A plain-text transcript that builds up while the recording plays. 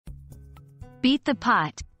Beat the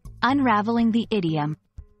pot. Unraveling the idiom.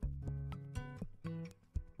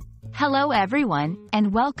 Hello everyone,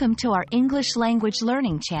 and welcome to our English language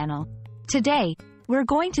learning channel. Today, we're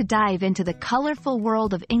going to dive into the colorful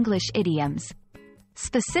world of English idioms,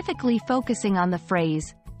 specifically focusing on the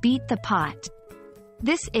phrase, beat the pot.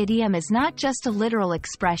 This idiom is not just a literal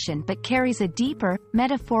expression but carries a deeper,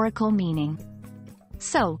 metaphorical meaning.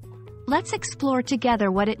 So, let's explore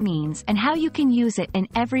together what it means and how you can use it in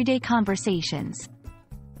everyday conversations.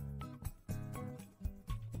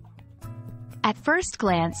 At first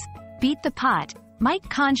glance, beat the pot might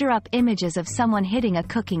conjure up images of someone hitting a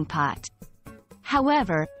cooking pot.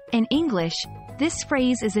 However, in English, this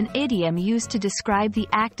phrase is an idiom used to describe the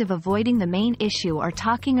act of avoiding the main issue or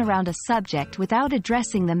talking around a subject without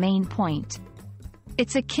addressing the main point.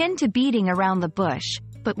 It's akin to beating around the bush,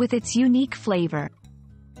 but with its unique flavor.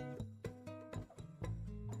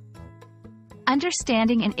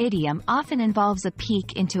 Understanding an idiom often involves a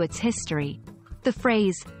peek into its history. The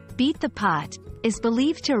phrase, beat the pot, is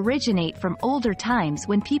believed to originate from older times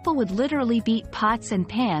when people would literally beat pots and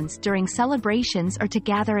pans during celebrations or to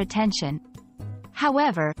gather attention.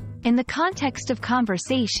 However, in the context of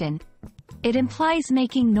conversation, it implies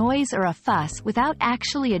making noise or a fuss without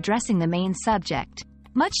actually addressing the main subject,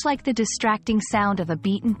 much like the distracting sound of a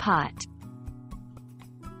beaten pot.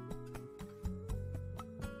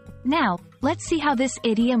 Now, let's see how this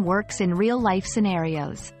idiom works in real-life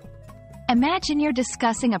scenarios. Imagine you're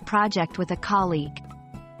discussing a project with a colleague,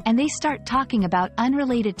 and they start talking about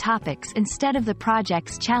unrelated topics instead of the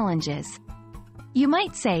project's challenges. You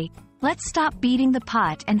might say, let's stop beating the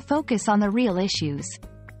pot and focus on the real issues.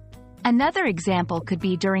 Another example could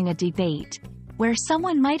be during a debate, where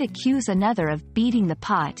someone might accuse another of beating the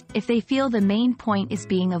pot if they feel the main point is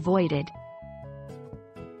being avoided.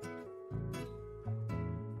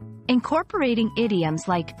 Incorporating idioms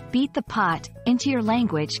like beat the pot into your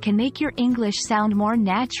language can make your English sound more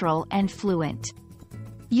natural and fluent.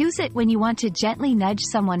 Use it when you want to gently nudge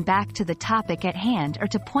someone back to the topic at hand or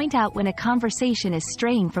to point out when a conversation is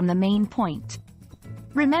straying from the main point.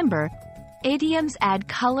 Remember, idioms add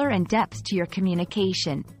color and depth to your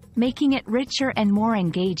communication, making it richer and more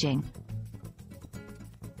engaging.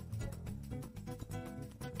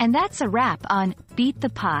 And that's a wrap on Beat the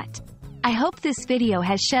Pot. I hope this video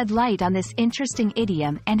has shed light on this interesting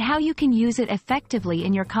idiom and how you can use it effectively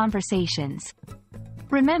in your conversations.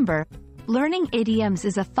 Remember, learning idioms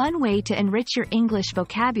is a fun way to enrich your English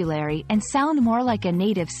vocabulary and sound more like a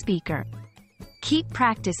native speaker. Keep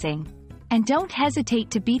practicing, and don't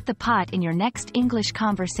hesitate to beat the pot in your next English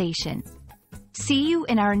conversation. See you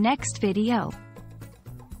in our next video.